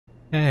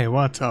Hey,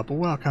 what's up?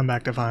 Welcome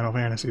back to Final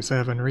Fantasy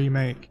VII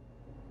Remake.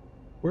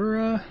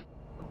 We're,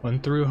 going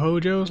through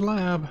Hojo's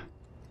lab.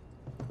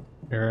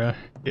 We're,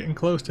 getting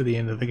close to the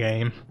end of the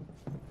game.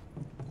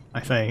 I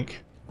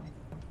think.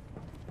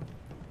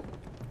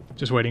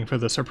 Just waiting for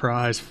the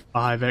surprise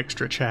 5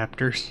 extra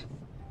chapters.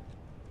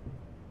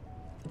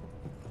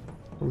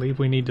 I believe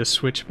we need to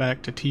switch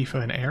back to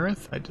Tifa and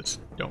Aerith. I just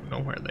don't know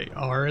where they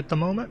are at the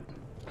moment.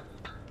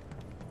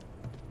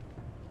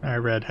 Alright,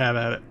 Red, have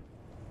at it.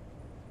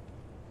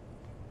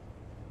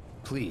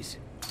 Please.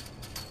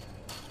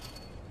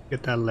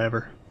 Get that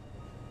lever.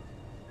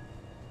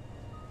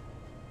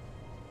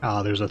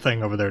 Ah, there's a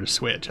thing over there to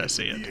switch. I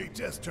see it.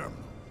 VII terminal.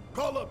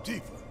 Call up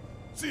Tifa.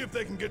 See if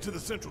they can get to the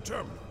central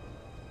terminal.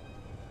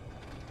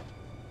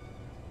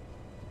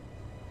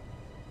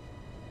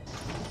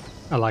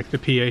 I like the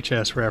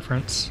PHS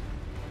reference.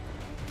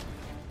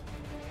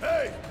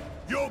 Hey,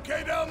 you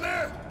okay down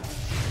there?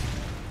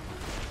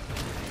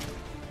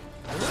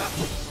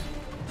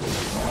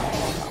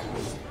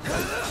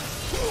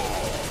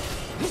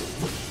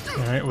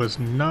 Alright, was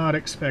not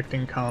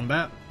expecting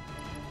combat.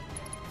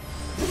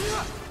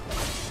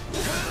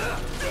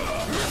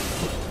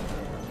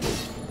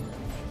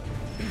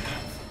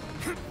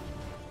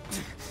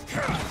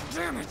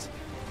 Damn it!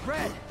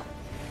 Red!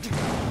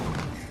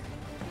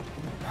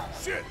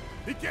 Shit,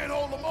 he can't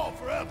hold them all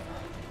forever.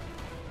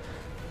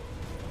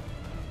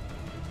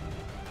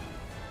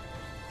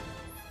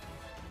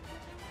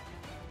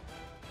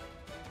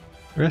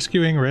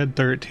 Rescuing Red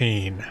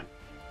XIII.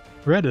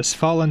 Red has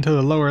fallen to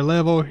the lower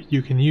level.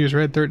 You can use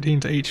Red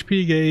XIII's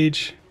HP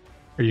gauge,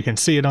 or you can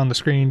see it on the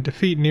screen,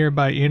 defeat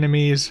nearby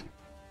enemies,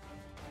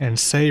 and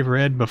save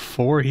Red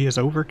before he is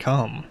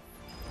overcome.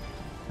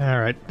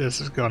 Alright, this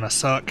is gonna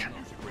suck.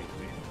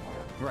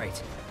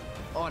 Right.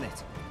 On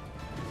it.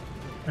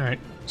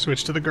 Alright,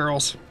 switch to the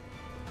girls.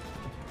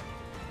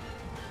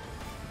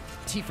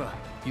 Tifa,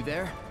 you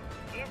there?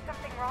 Is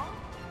something wrong?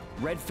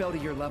 Red fell to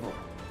your level.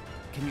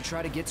 Can you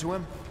try to get to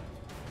him?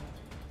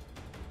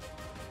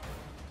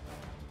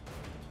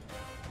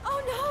 Oh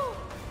no!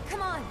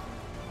 Come on!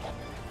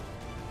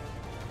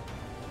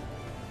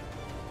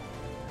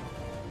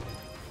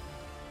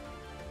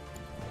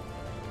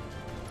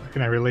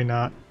 Can I really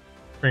not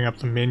bring up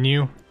the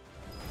menu?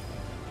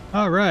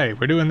 Alright,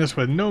 we're doing this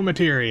with no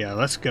materia.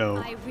 Let's go.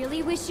 I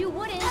really wish you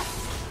wouldn't.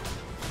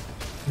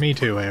 Me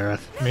too,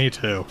 Aerith. Me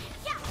too.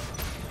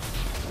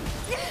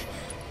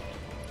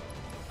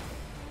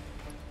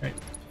 Right.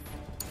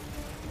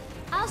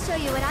 I'll show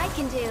you what I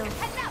can do.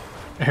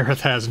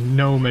 Aerith has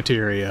no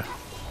materia.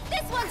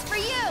 This one's for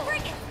you!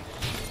 Bring it!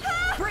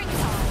 Bring it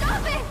on!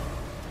 Stop it!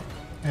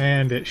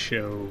 And it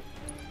showed.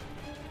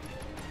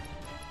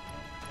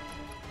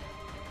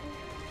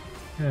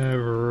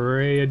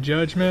 Ray of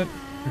Judgment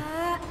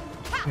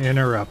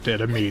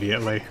interrupted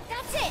immediately.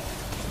 That's it!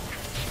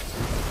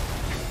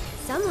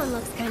 Someone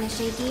looks kind of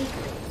shaky.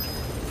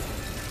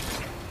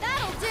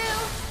 That'll do!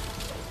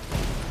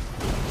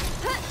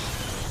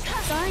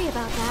 Sorry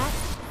about that.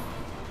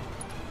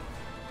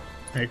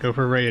 Alright, go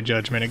for Ray of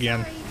Judgment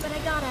again. Sorry, but I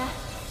gotta.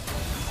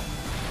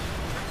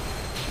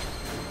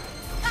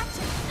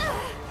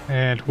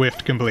 And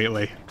whiffed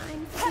completely.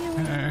 I'm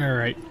feeling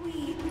Alright.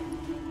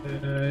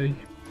 weak.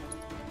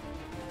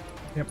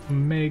 Yep,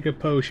 Mega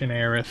Potion,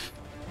 Aerith.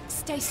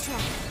 Stay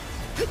strong.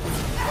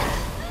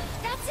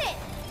 That's it!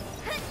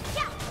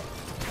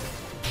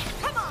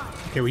 Come on!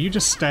 Okay, will you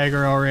just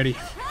stagger already?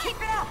 Keep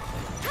it up!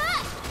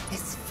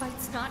 This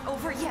fight's not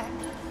over yet.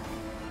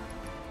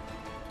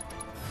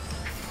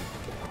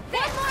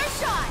 One more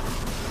shot!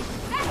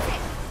 That's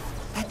it!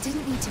 That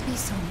didn't need to be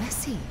so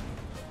messy.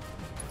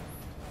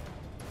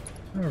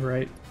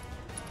 Alright.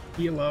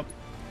 Heal up.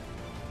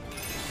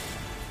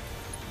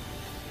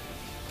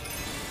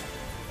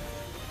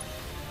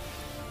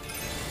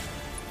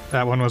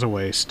 That one was a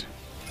waste.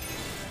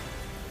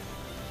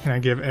 Can I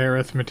give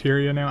Aerith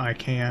materia now? I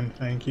can,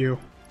 thank you.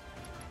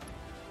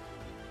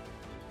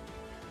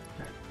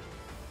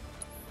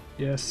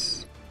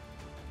 Yes.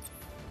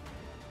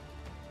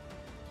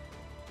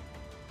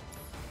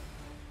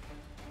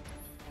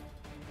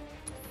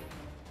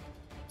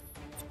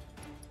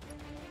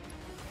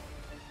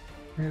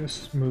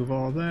 Let's move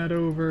all that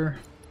over.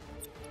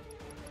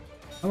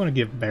 I want to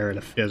give Barret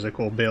a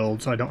physical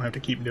build so I don't have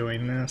to keep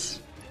doing this.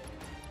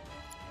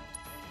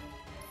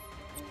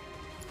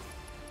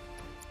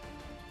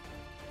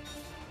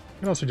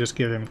 I could also just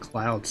give him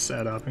Cloud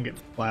setup and get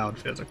Cloud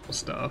physical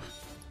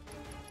stuff.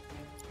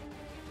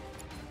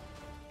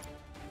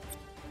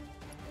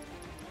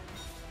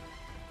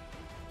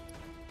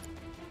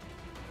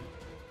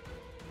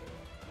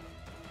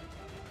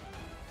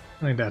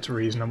 I think that's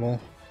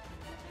reasonable.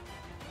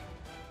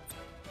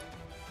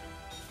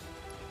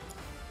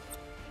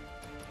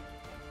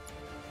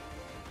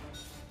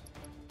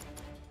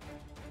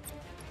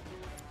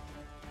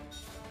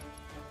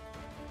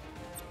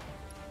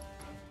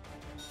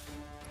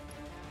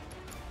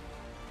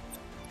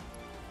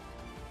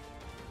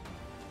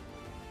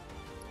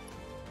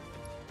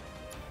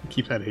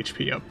 Keep that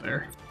HP up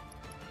there.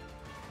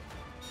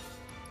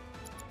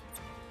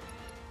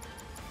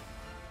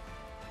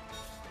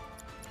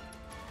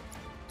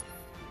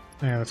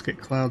 Yeah, let's get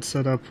Cloud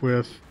set up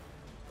with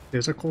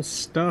physical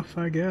stuff,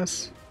 I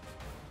guess.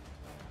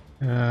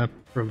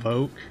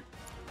 Provoke.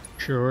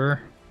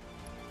 Sure.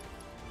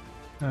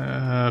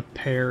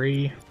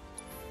 Parry.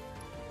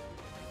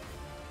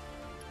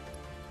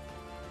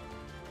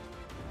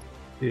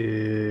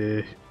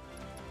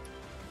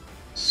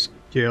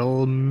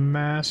 Skill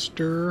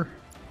Master.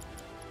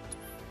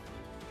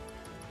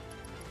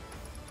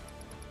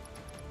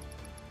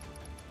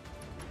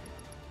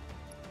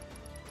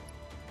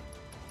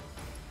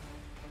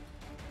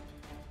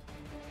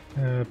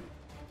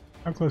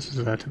 How close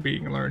is that to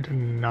being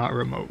learned? Not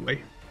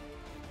remotely.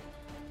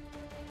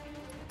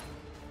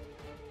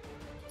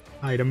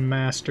 Item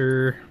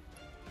Master.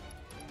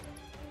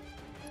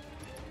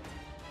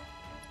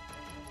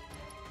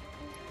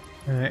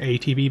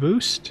 ATB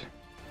Boost.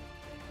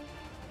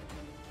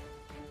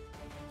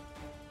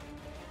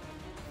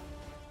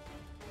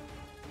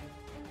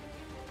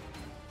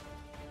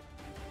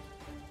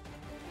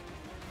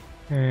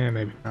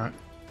 Maybe not.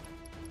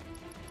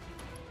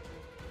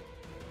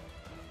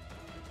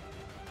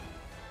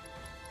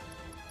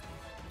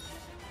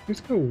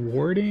 Let's go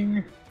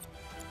warding.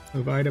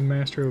 Move Item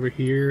Master over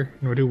here,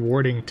 and we'll do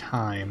warding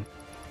time.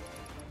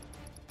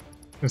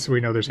 Since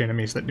we know there's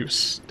enemies that do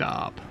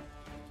stop.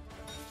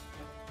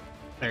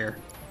 There.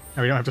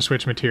 Now we don't have to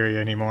switch materia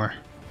anymore.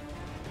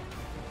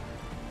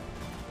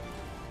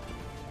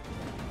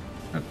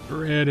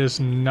 Red is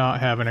not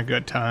having a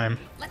good time.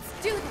 Let's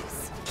do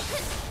this.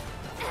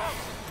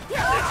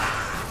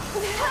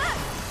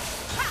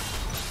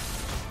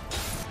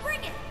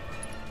 Bring it.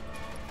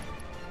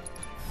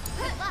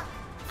 Good luck.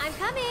 I'm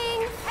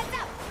coming. Heads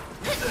up.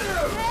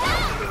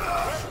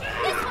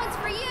 This one's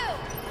for you.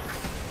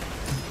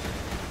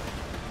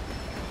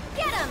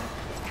 Get him.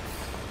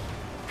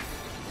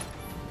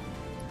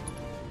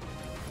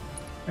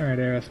 Alright,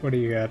 Aerith, what do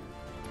you got?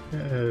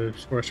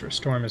 Sorcerer's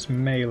Storm is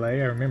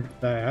melee, I remember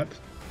that.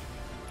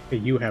 Okay,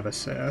 you have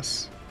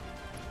Assess.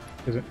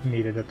 Isn't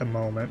needed at the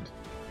moment.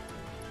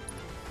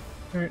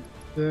 Alright,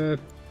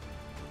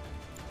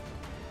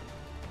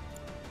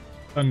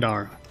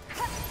 Thundara.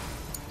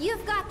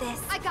 You've got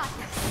this. I got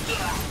this.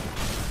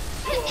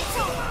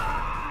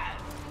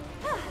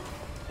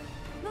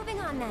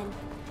 Moving on then.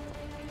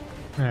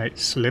 Alright,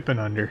 slipping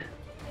under.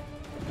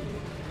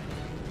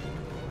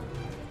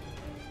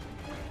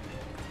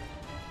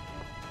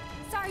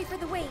 Sorry for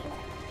the wait.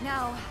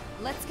 Now,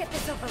 let's get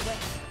this over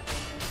with.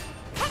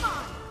 Come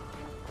on!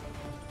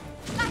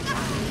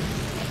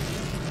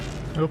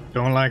 Nope,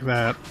 don't like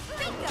that.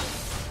 Bingo!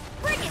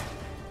 Bring it!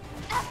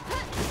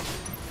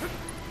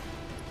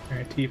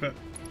 Alright, Tifa,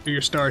 do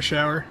your Star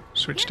Shower.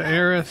 Switch to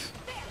Aerith.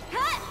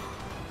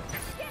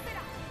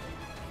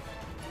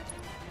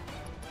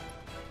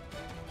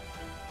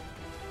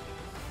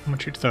 I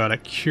want you to throw out a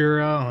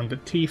Cura onto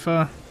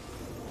Tifa.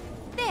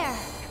 There!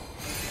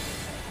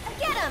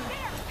 Get him!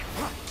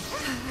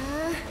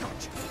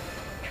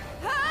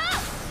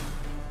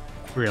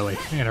 Really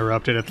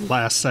interrupted at the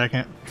last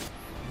second.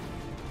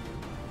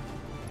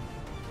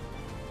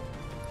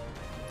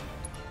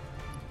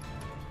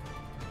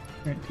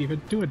 Alright, Tifa,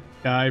 do a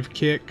dive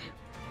kick.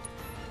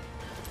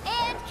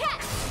 And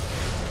catch!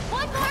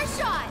 One more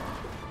shot!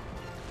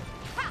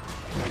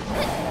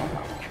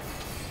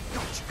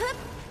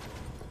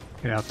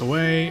 Get out the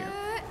way.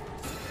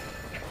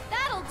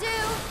 That'll do!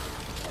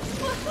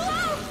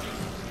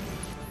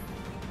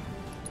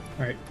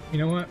 Alright, you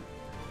know what?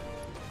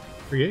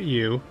 Forget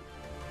you.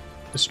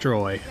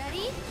 Destroy.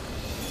 Ready?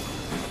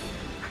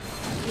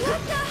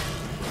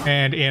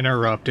 And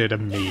interrupted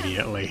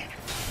immediately.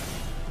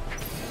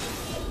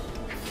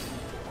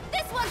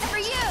 This one's for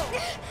you!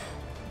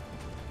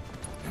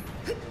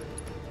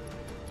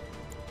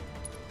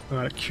 Throw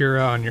out a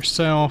Cura on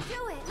yourself.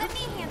 Do it! Let me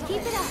handle it.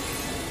 Keep it up.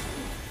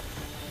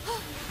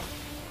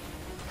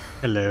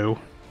 Hello.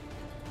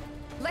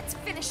 Let's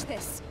finish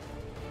this.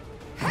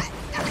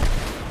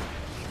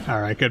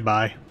 Alright,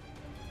 goodbye.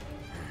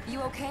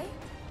 You okay?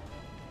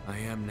 I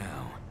am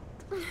now.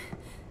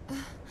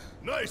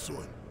 Nice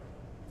one.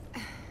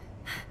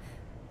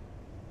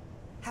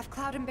 Have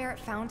Cloud and Barret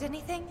found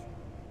anything?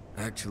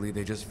 Actually,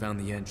 they just found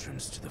the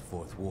entrance to the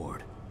 4th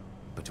ward.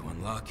 But to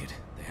unlock it,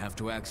 they have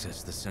to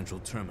access the central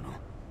terminal,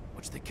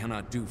 which they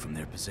cannot do from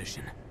their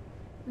position.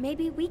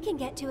 Maybe we can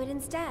get to it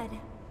instead.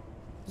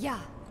 Yeah,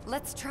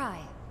 let's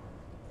try.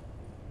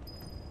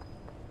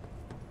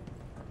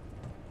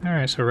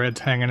 Alright, so Red's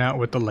hanging out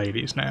with the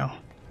ladies now.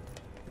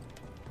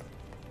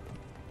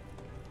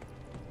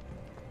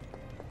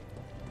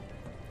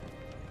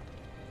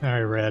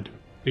 Alright, Red.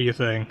 Do your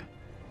thing.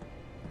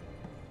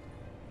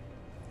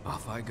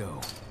 Off I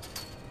go.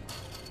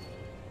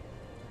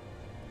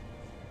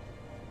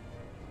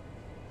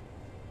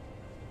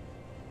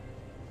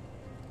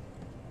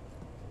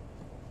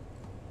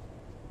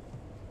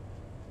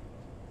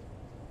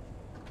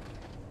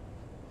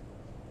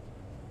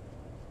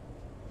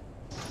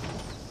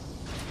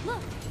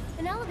 Look,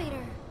 an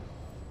elevator.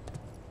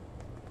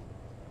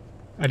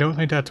 I don't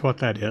think that's what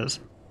that is.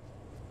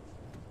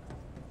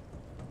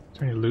 Is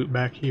there any loot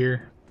back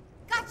here?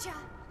 Gotcha.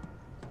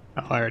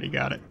 Oh, I already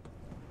got it.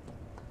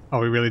 All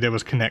we really did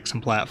was connect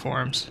some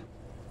platforms.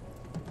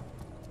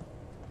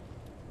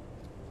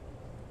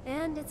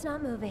 And it's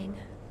not moving.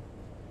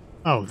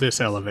 Oh, this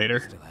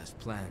elevator. Still has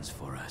plans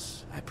for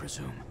us, I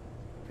presume.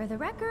 For the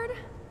record,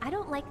 I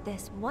don't like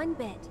this one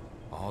bit.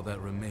 All that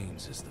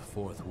remains is the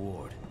Fourth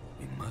Ward.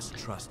 We must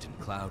trust in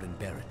Cloud and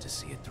Barret to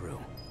see it through.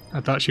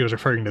 I thought she was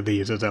referring to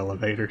these as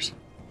elevators.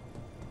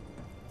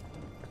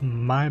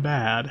 My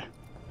bad.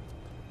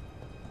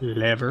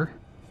 Lever.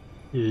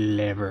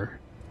 Lever.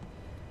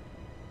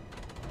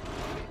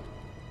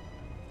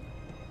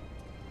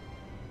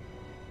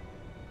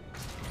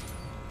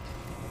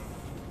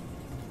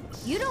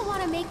 You don't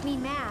want to make me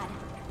mad.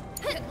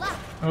 Good luck.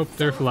 Oh,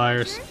 they're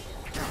flyers.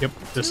 Yep,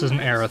 this is an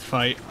Aerith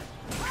fight.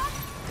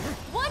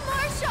 One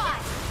more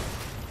shot.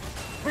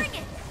 Bring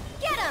it.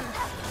 Get him.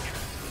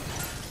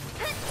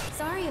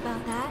 Sorry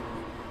about that.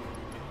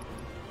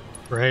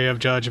 Ray of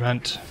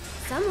Judgment.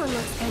 Someone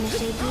looks kind of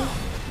shaky.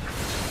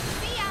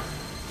 See ya.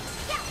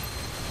 Yeah.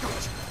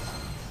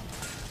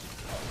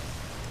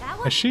 That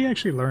Has was she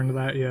actually learned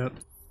that yet?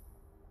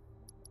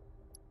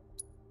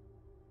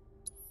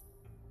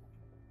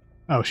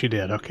 Oh, she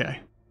did, okay.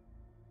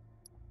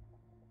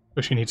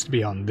 So she needs to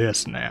be on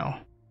this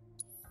now.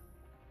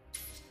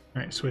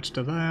 Alright, switch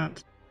to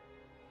that.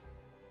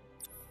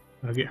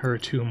 I'll get her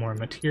 2 more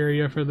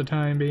materia for the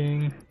time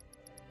being.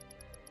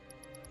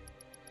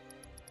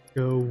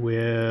 Go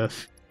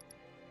with...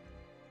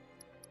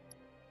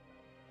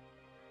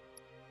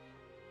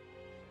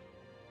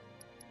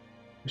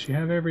 Does she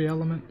have every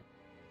element?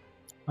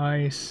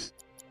 Ice,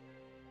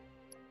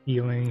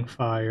 healing,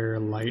 fire,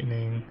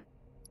 lightning.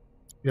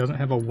 She doesn't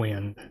have a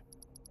wind.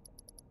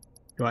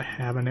 Do I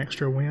have an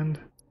extra wind?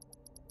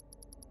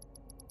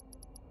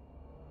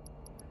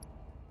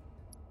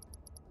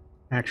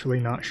 Actually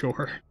not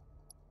sure.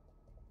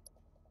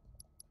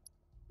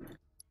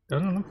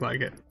 Doesn't look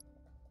like it.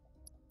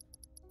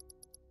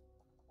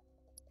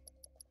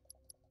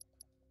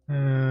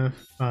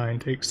 Fine,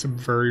 take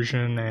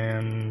subversion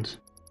and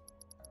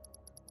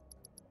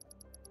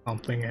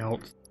something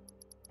else.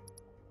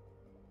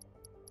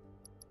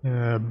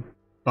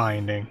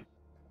 Binding.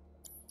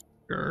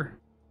 Sure.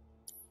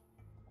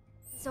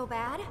 so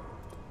bad.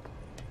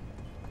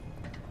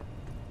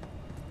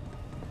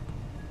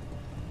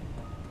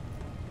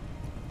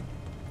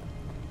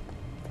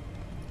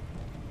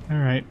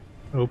 Alright,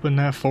 open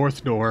that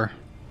 4th door.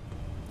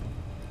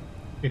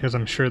 Because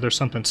I'm sure there's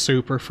something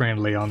super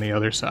friendly on the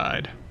other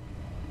side.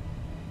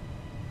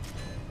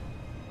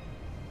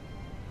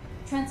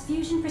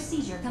 Transfusion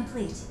procedure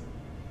complete.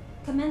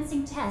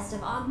 Commencing test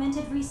of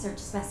augmented research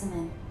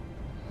specimen.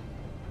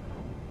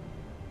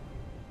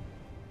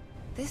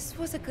 This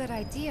was a good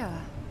idea,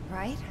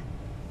 right?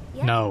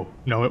 Yeah.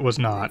 No, it was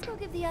not. Let's go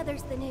give the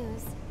others the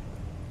news.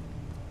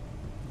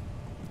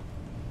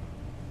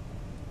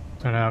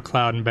 So now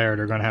Cloud and Barret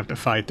are going to have to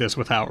fight this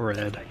without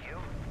Red.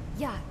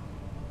 Yeah.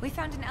 We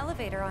found an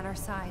elevator on our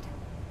side.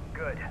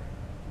 Good.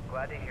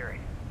 Glad to hear it.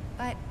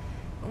 But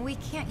we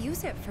can't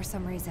use it for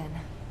some reason.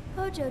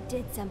 Hojo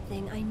did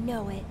something, I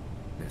know it.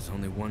 There's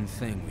only one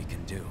thing we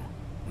can do.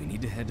 We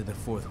need to head to the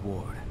 4th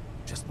Ward,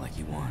 just like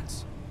he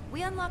wants.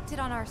 We unlocked it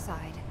on our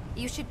side.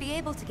 You should be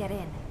able to get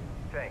in.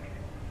 Thanks.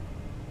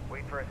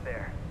 Wait for us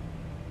there.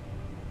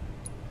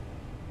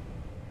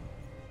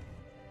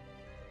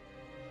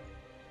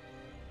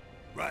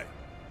 Right.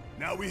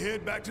 Now we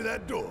head back to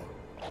that door.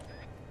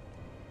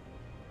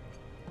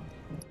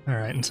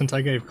 Alright, and since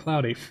I gave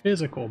Cloud a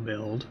physical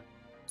build,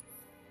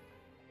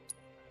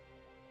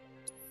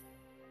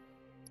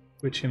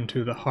 switch him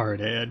to the hard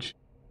edge.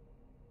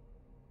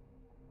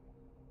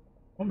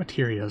 What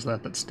materia is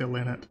that that's still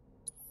in it?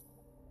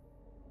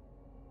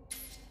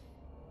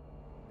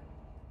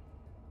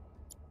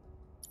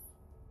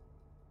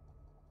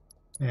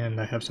 And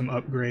I have some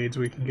upgrades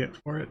we can get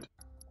for it.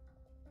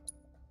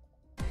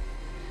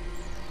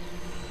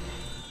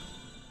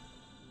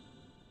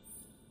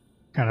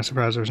 Kind of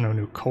surprised there's no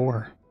new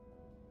core.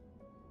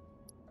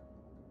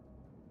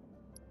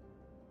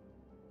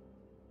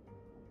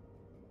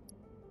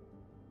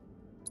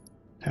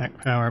 Attack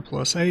power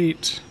plus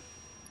 8.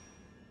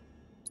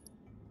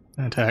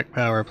 Attack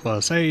power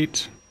plus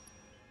 8.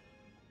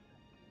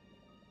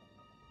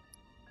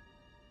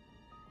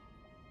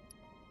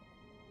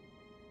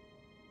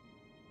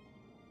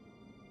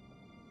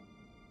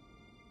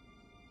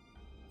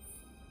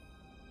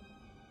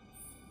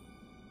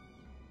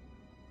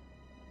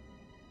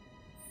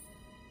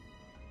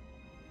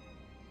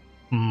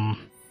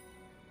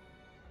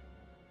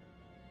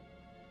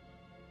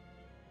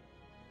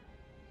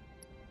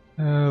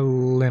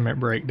 Limit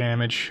break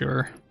damage,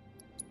 sure.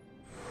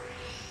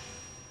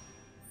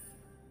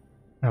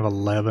 I have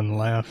 11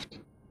 left.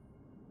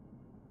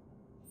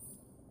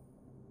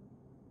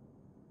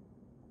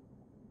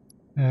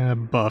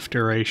 Buff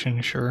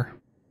duration, sure.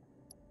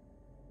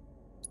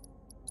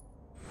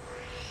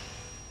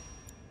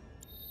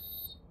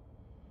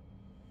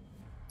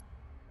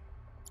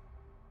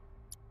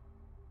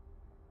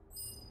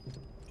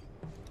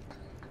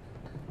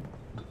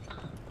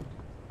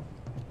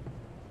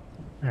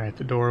 Alright,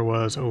 the door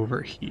was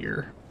over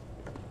here.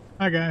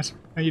 Hi guys,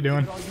 how you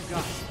doing? It'd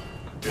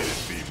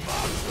be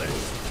my pleasure.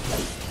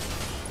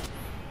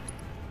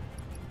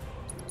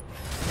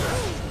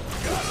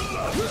 Gotta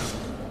love it.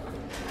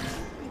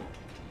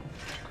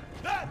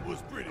 That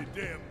was pretty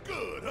damn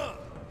good, huh?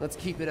 Let's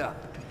keep it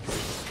up.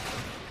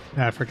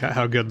 I forgot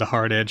how good the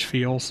hard edge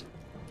feels.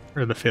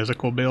 Or the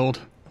physical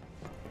build.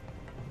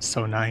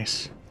 So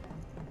nice.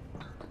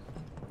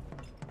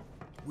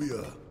 We,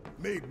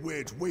 made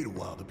Wedge wait a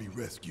while to be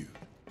rescued.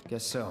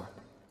 Guess so.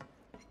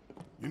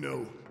 You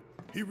know,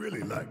 he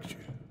really likes you.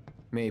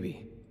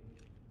 Maybe.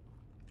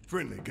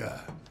 Friendly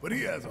guy, but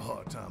he has a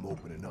hard time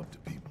opening up to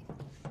people.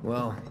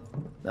 Well,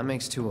 that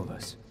makes two of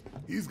us.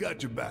 He's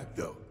got your back,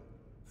 though.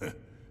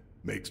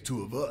 Makes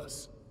two of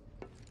us.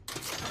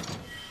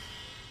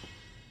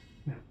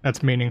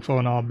 That's meaningful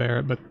and all,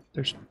 Barret, but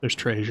there's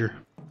treasure.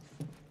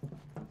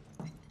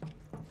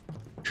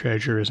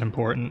 Treasure is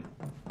important.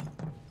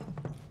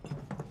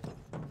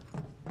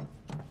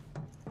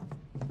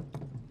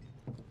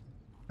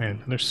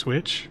 Man, another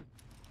switch?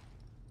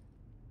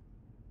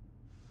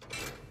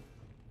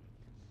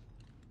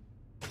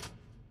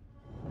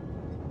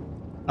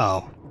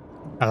 Oh.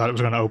 I thought it was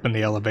going to open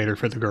the elevator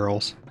for the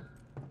girls.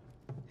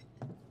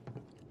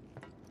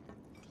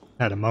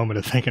 I had a moment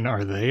of thinking,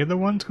 are they the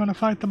ones going to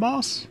fight the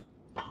boss?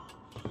 I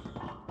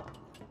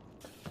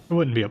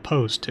wouldn't be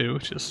opposed to,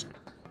 it's just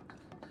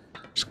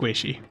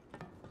squishy.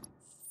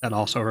 That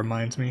also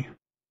reminds me.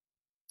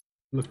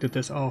 Looked at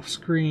this off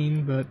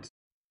screen, but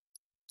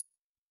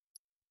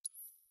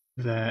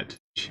that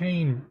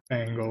chain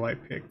bangle I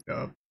picked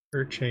up,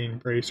 or chain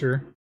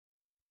bracer,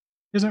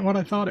 isn't what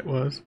I thought it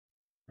was.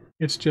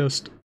 It's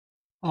just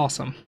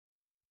awesome.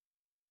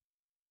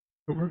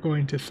 But we're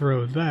going to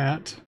throw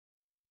that.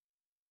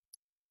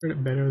 Is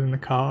it better than the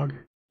cog?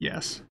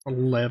 Yes,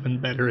 11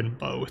 better in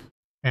both.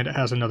 And it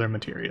has another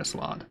materia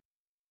slot.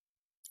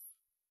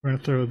 We're going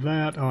to throw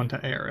that onto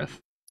Aerith.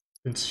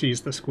 Since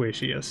she's the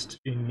squishiest,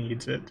 she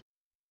needs it.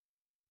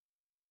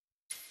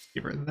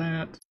 Give her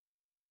that.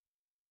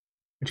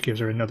 Which gives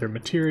her another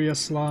materia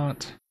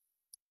slot.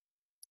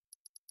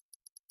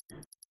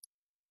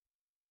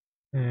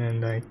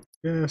 And I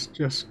guess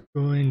just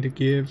going to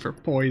give her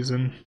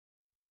poison.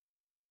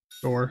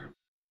 Sure.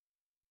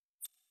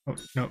 Oh,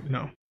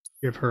 no.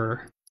 Give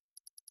her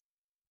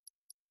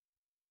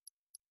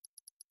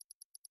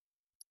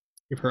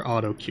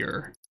auto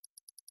cure.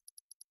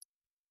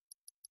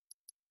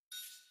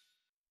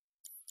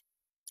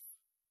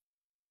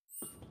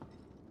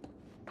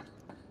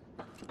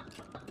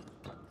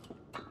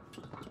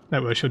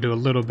 That way she'll do a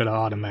little bit of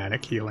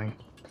automatic healing.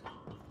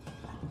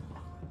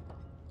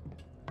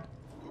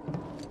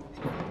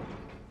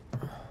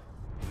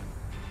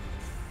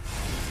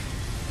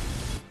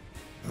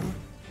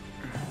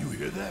 You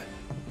hear that?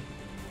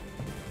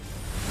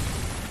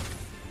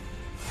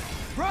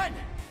 Run!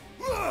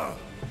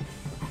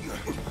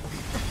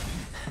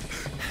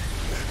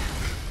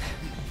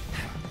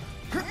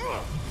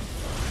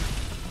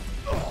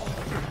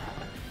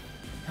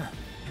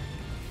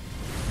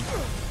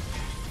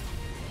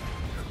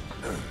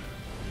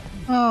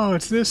 Oh,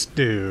 it's this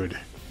dude.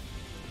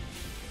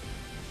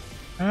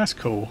 That's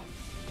cool.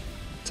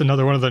 It's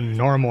another one of the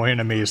normal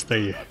enemies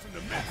they...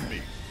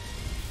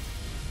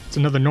 It's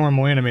another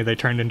normal enemy they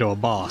turned into a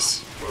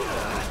boss.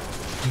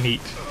 Neat.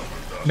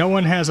 No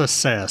one has a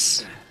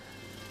cess.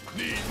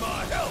 Need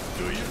my help,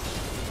 do you?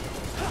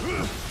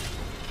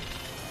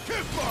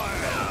 Kick my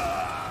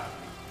ass!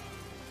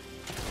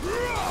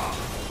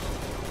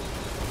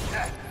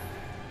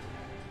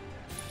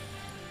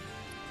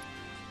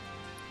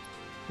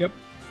 Yep,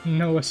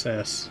 no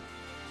assess.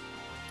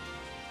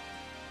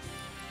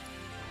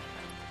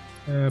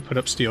 Put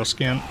up steel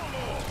skin.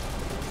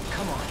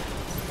 Come on.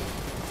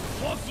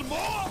 Want some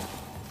more?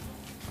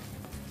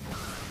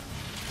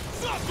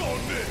 Suck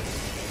on this!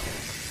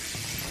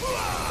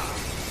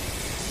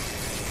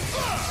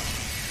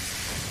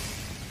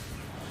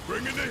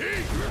 Bringing the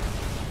heat!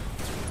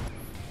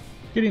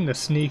 Getting the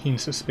sneaking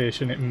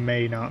suspicion it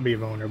may not be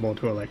vulnerable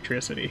to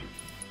electricity.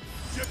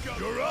 Check out.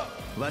 You're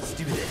up! Let's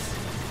do this.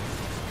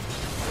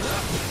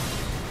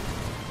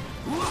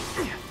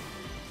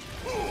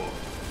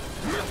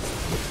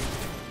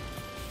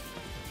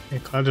 Yeah,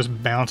 Cloud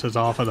just bounces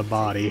off of the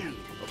body.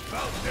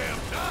 About damn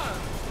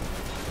time!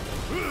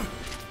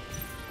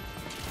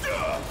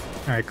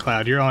 Alright,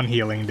 Cloud, you're on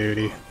healing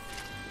duty.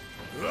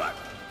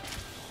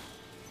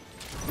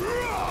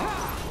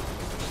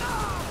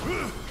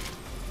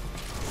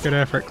 Good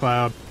effort,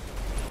 Cloud.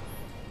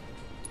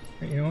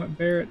 You know what,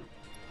 Barret?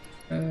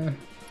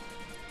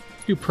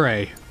 You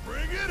pray.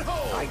 Bring it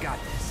home! I got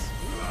this.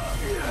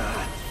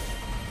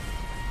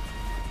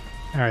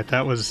 Alright,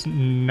 that was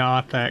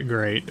not that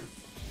great.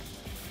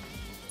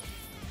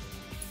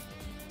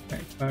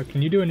 Alright,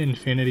 can you do an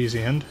Infinity's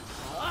End?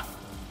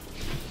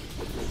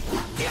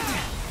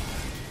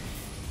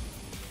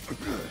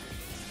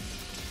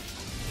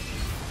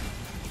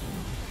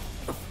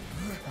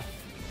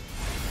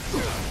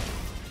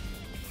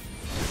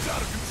 It's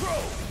out of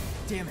control!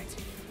 Damn it.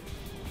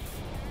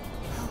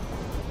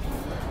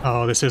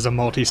 Oh, this is a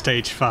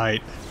multi-stage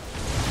fight.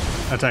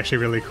 That's actually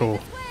really cool.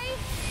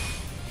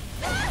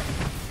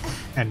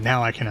 And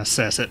now I can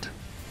assess it.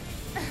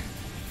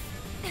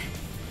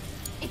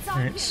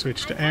 Alright,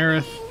 switch to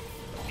Aerith.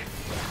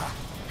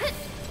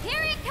 Here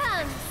it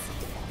comes.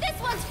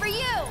 This one's for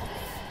you.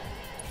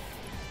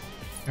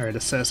 Alright,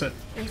 assess it.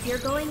 If you're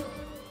going,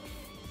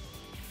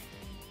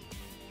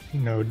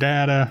 No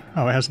data.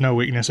 Oh, it has no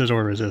weaknesses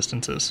or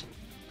resistances.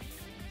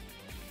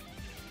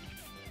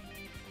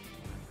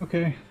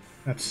 Okay,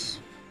 that's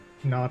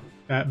not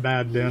that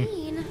bad then.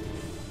 mean.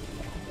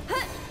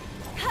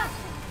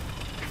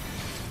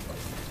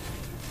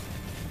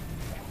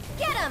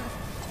 Get him.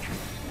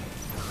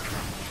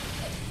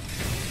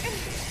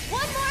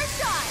 One more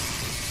shot.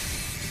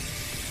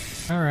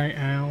 Alright,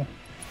 ow.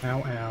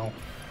 Ow, ow.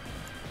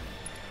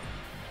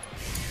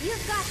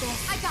 You've got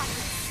this. I got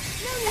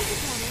this. No need to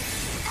panic.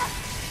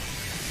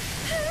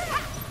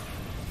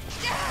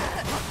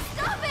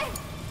 Stop it!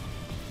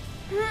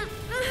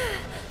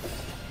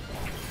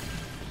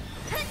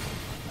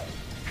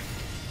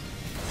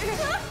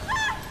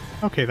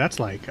 Okay, that's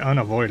like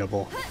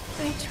unavoidable.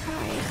 I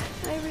tried.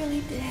 I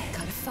really did.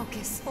 Gotta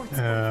focus.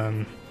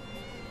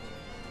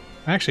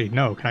 Actually,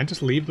 no. Can I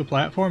just leave the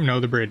platform? No,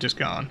 the bridge is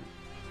gone.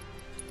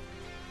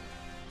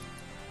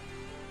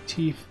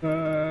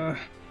 Tifa.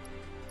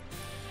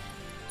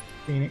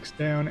 Phoenix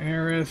down,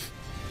 Aerith.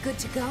 Good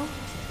to go?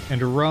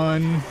 And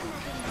run.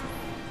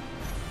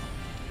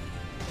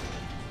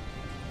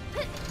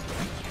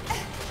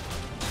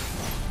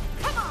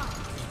 Come on.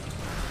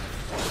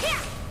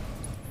 Here.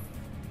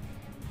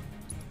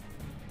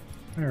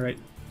 Alright,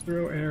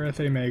 throw Aerith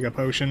a Mega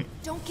Potion.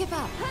 Don't give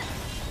up.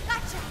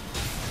 Gotcha.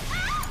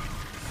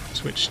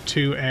 Switch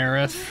to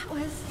Aerith.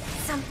 Was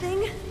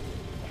something?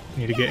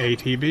 Need to get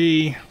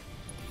ATB.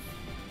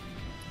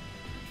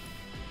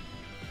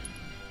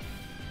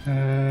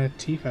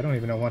 Tifa, I don't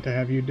even know what to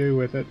have you do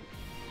with it.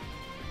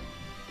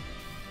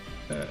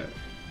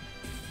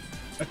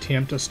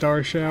 Attempt a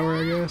Star Shower,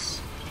 I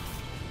guess.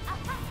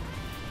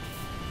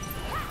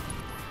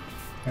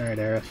 Alright,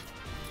 Aerith.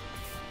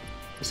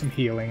 Get some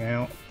healing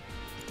out.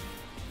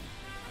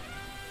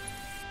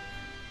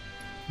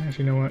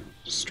 Actually, you know what?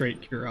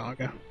 Straight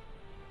Curaga.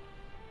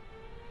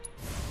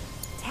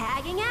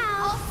 Tagging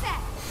out. All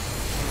set.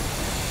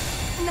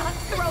 Not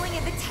throwing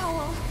in the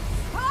towel.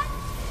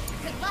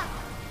 Good luck.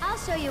 I'll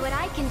show you what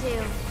I can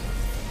do.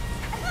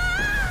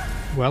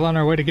 Well on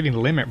our way to getting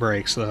limit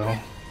breaks, though.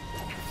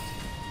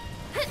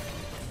 This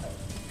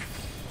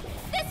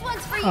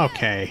one's for you.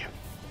 Okay.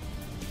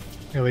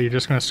 Really, you're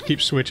just gonna keep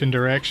switching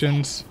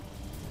directions?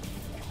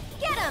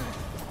 Get him.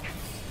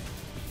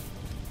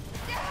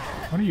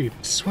 What are you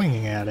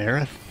swinging at,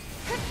 Aerith?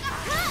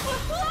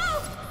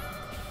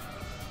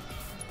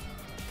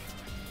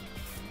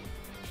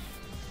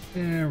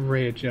 Yeah,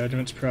 Ray of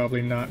Judgment's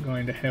probably not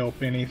going to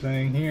help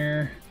anything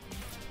here.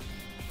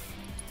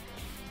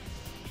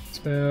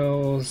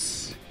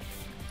 Spells.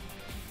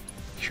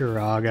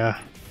 Curaga.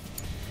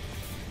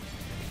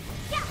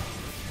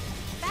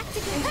 Back to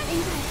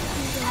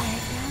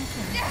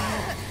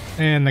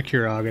And the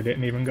Curaga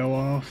didn't even go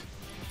off.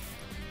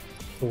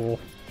 Cool.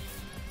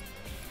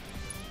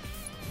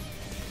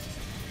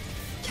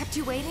 Kept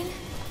you waiting?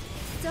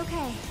 It's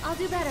okay. I'll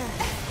do better.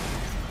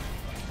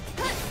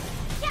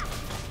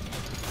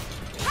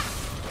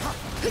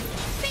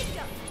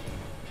 Bingo.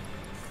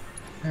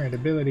 Alright,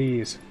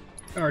 abilities.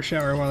 Star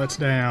Shower while it's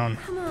down.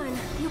 Come on,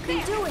 you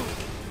can do it.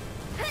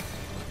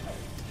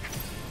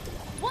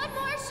 One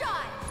more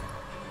shot.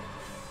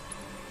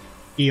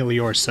 Heal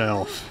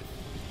yourself.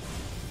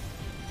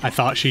 I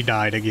thought she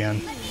died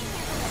again.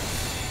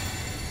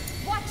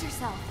 Watch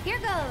yourself. Here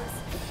goes.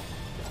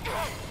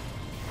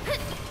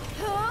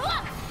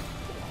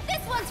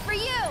 This one's for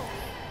you.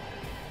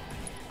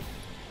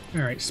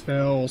 Alright,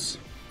 spells.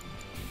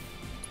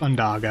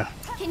 Undaga.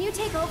 Can you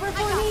take over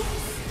for me?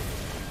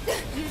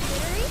 You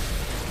dairy?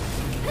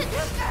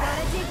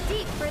 Gotta dig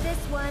deep for this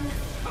one.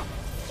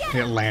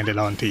 It landed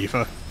on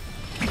Tifa.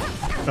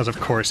 Because of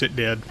course it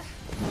did.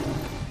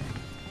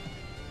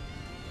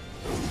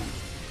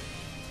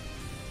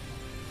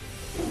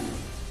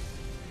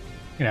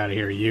 Get out of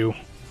here, you.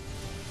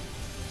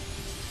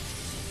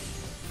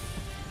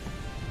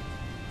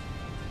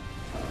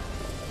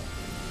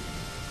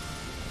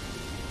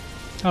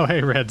 Oh,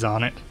 hey, Red's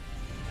on it.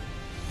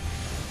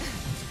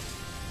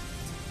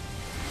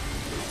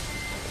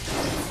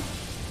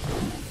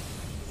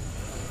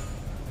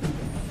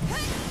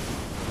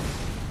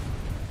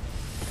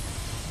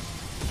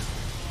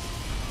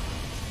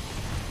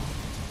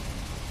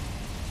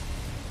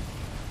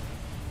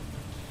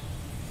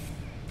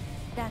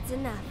 That's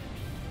enough.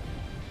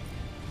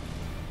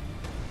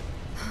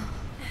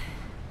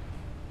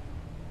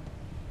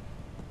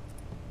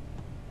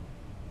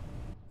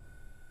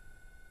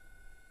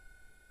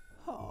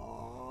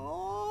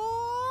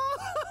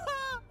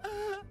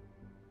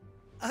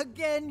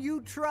 Again,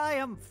 you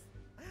triumph.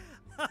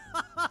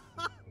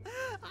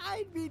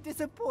 I'd be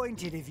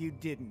disappointed if you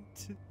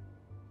didn't.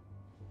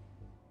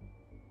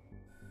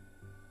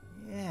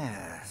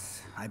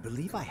 Yes, I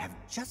believe I have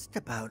just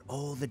about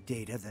all the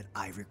data that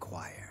I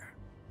require.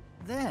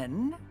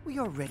 Then we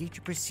are ready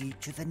to proceed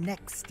to the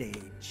next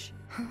stage.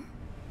 Huh?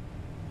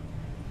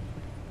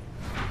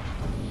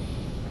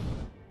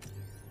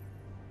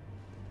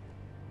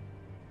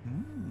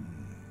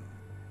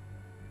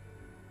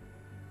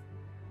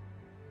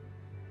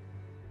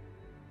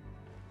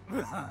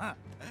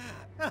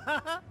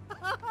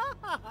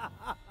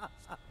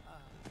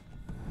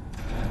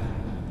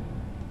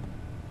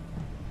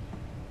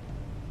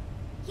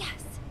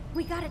 Yes,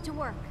 we got it to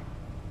work.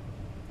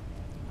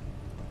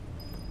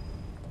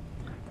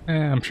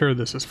 I'm sure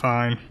this is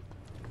fine.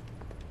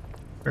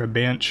 Or a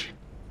bench.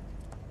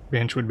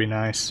 Bench would be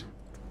nice.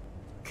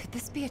 Could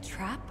this be a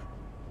trap?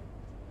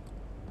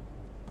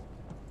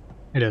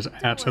 It is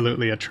Don't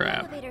absolutely worry, a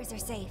trap. The elevators are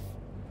safe.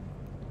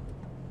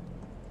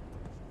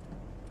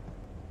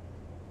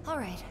 All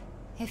right,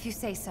 if you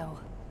say so.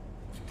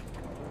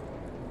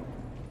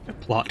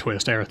 Plot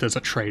twist, Aerith is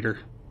a traitor.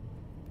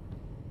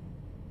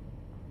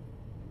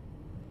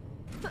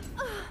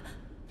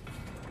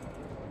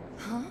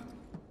 Huh?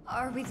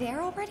 Are we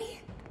there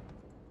already?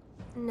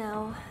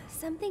 No,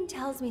 something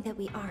tells me that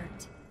we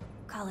aren't.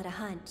 Call it a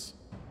hunch.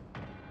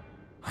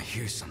 I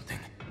hear something.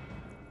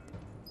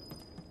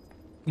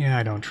 Yeah,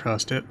 I don't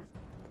trust it.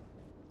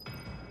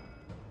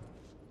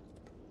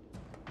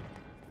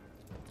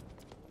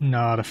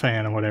 Not a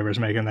fan of whatever's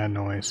making that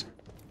noise.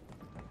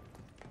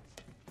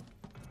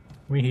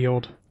 We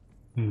healed?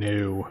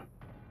 No.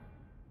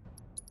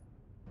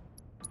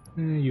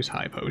 Use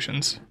high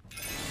potions.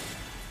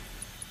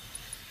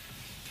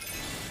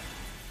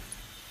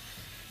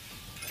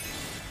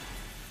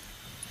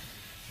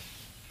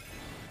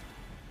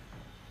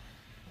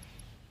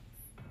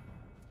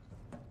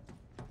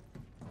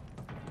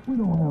 We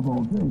don't have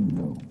all day, you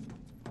know.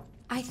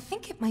 I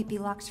think it might be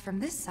locked from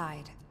this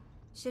side.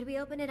 Should we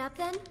open it up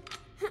then?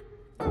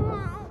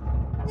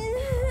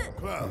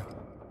 Cloud.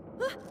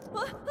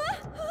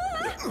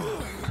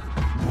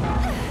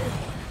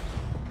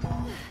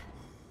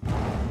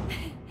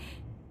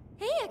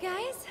 Hey, you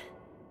guys.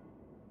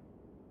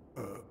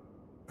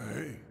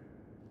 Hey.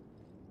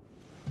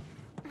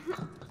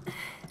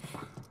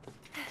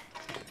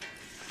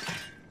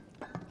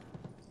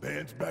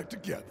 Band's back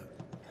together.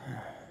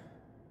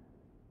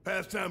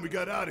 Past time we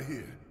got out of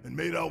here and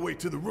made our way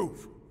to the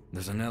roof.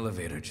 There's an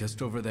elevator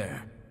just over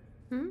there.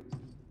 Hmm?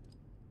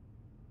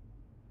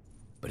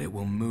 But it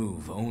will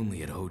move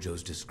only at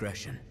Hojo's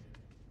discretion.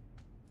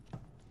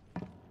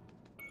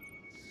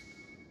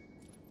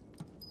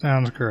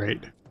 Sounds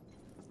great.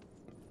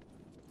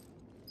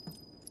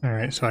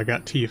 Alright, so I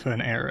got Tifa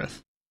and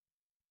Aerith.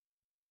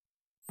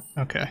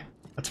 Okay,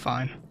 that's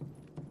fine.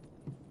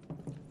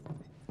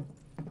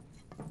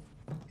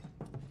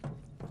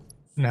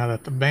 Now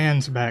that the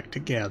band's back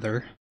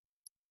together,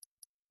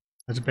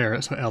 as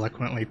Barret so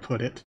eloquently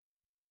put it,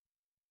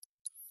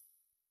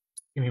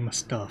 give me my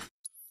stuff.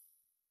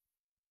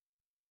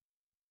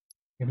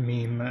 Give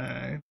me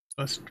my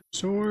Buster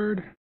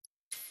Sword.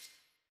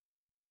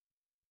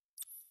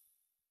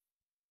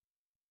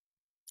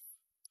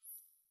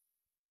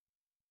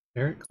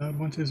 Barret Cloud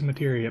wants his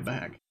materia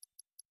back.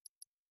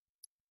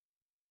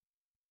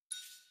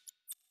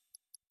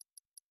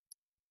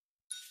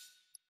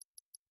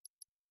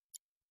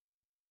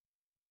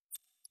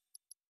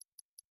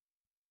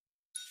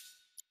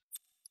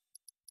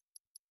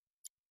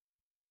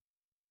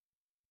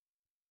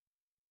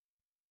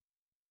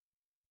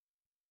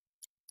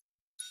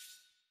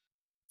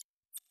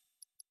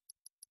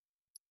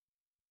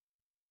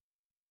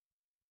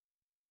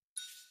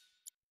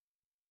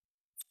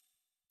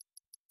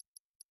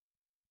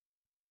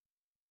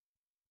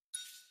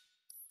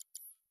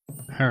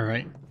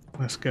 Alright,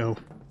 let's go.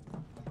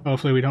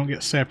 Hopefully we don't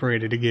get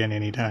separated again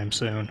anytime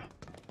soon.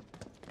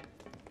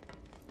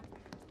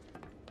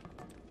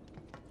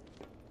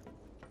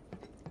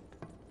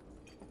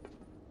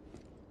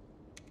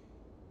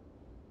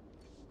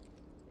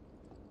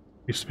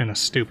 We've spent a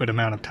stupid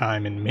amount of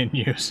time in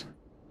menus.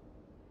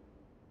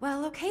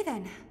 Well, okay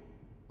then.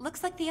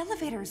 Looks like the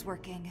elevator's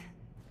working.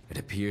 It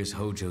appears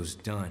Hojo's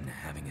done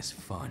having his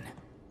fun.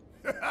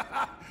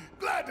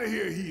 Glad to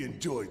hear he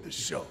enjoyed the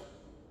show.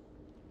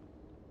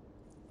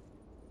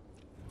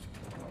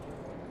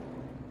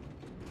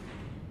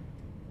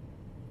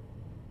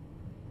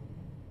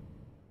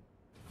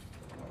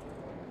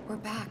 We're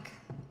back.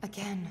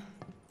 Again.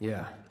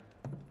 Yeah.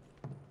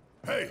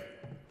 Hey,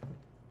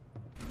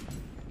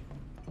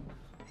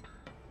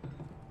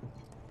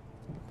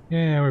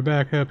 Yeah, we're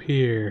back up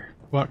here.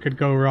 What could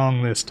go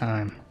wrong this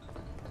time?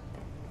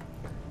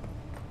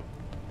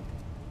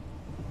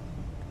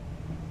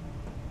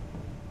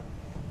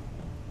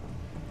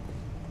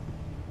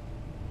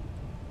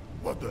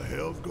 what the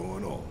hell's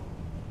going on?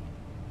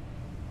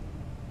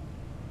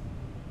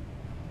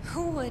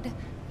 Who would...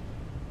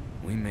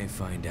 We may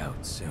find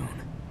out soon.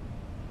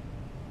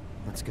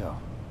 Let's go.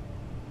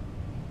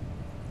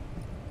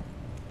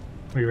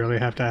 We really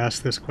have to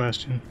ask this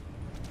question.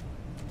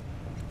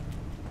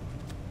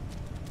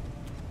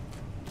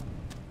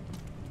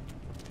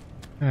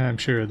 I'm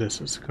sure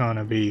this is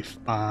gonna be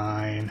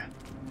fine.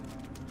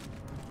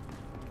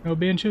 No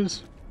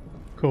benches?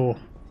 Cool.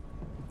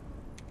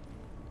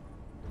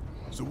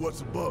 So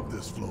what's above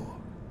this floor?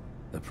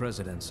 The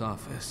President's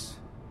office,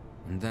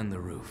 and then the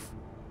roof.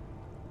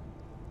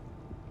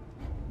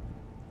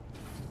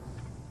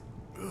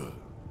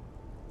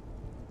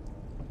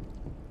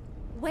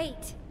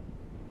 Wait.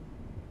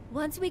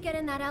 Once we get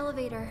in that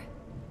elevator,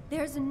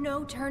 there's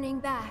no turning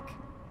back.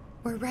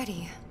 We're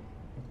ready.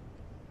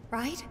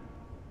 Right?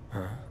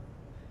 Huh?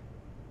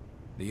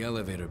 The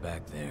elevator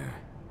back there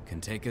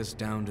can take us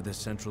down to the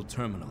central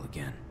terminal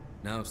again.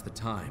 Now's the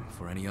time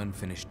for any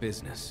unfinished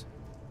business.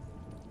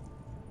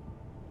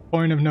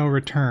 Point of no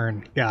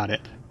return. Got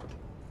it.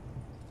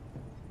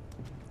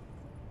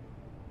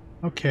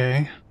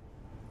 Okay.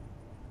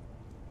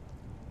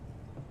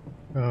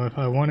 So if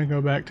I want to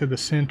go back to the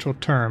central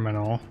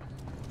terminal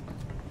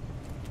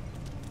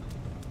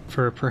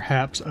for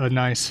perhaps a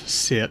nice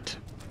sit.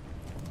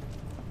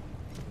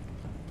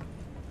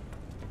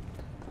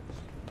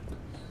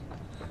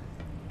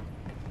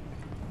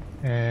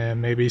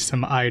 And maybe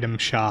some item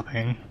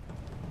shopping.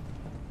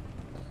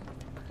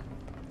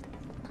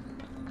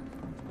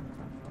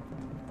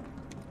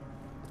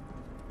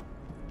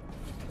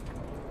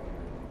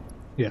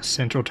 Yes,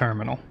 central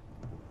terminal.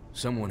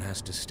 Someone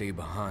has to stay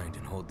behind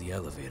and hold the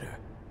elevator.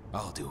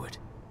 I'll do it.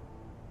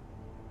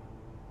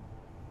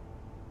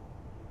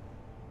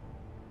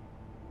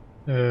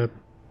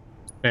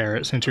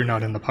 Barret, since you're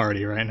not in the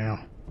party right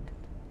now.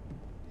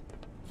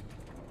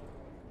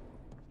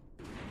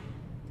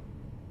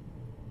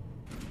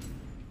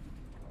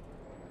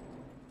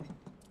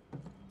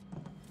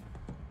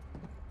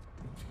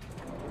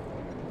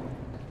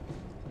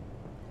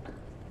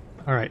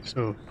 Alright,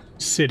 so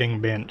sitting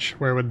bench,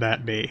 where would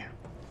that be?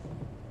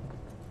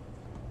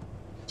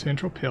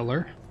 Central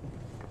pillar.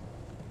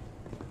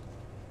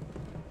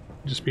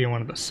 Just be in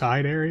one of the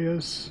side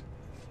areas?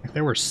 Like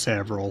there were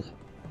several.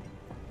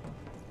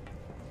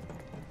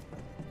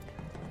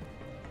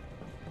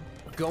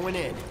 Going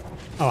in.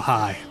 Oh,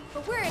 hi.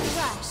 But we're in a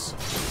rush.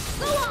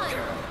 Go on!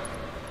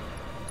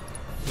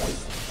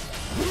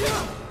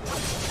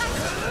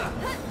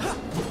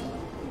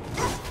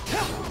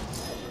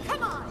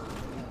 Come on!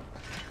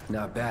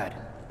 Not bad.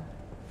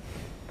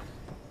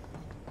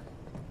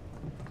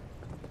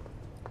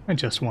 I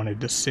just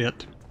wanted to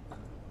sit.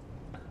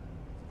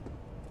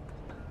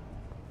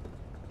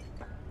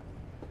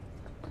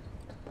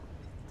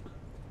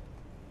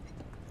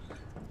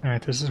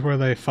 Alright, this is where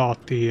they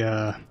fought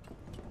the,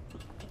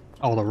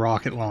 all the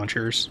rocket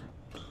launchers.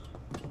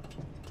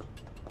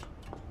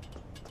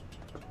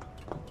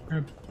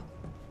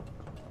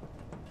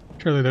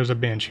 Surely there's a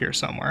bench here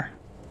somewhere.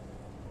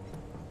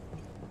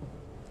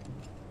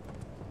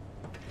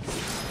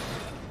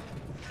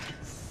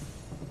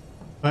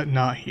 But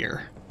not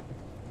here.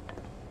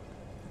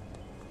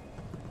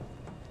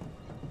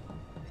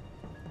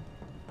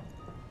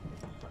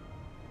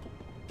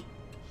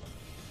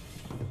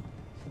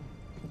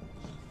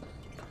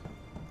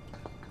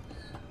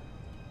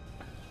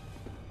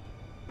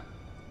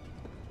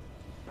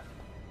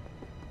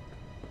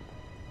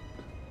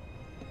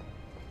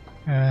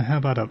 How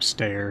about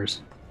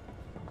upstairs?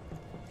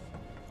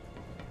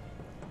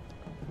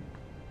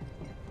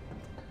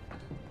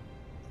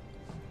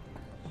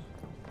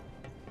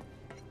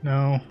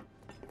 No.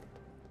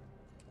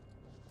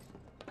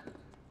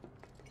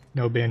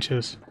 No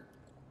benches.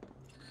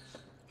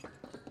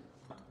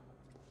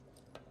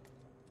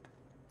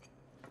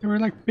 There were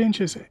like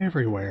benches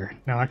everywhere.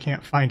 Now I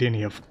can't find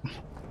any of them.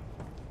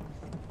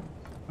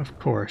 Of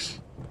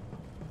course.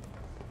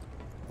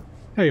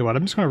 Tell you what,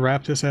 I'm just going to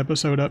wrap this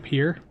episode up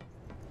here.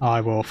 I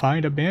will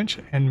find a bench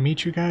and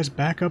meet you guys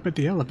back up at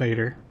the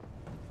elevator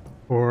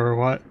for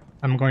what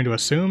I'm going to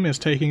assume is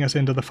taking us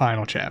into the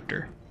final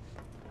chapter.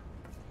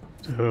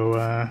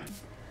 So,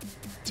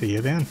 see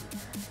you then.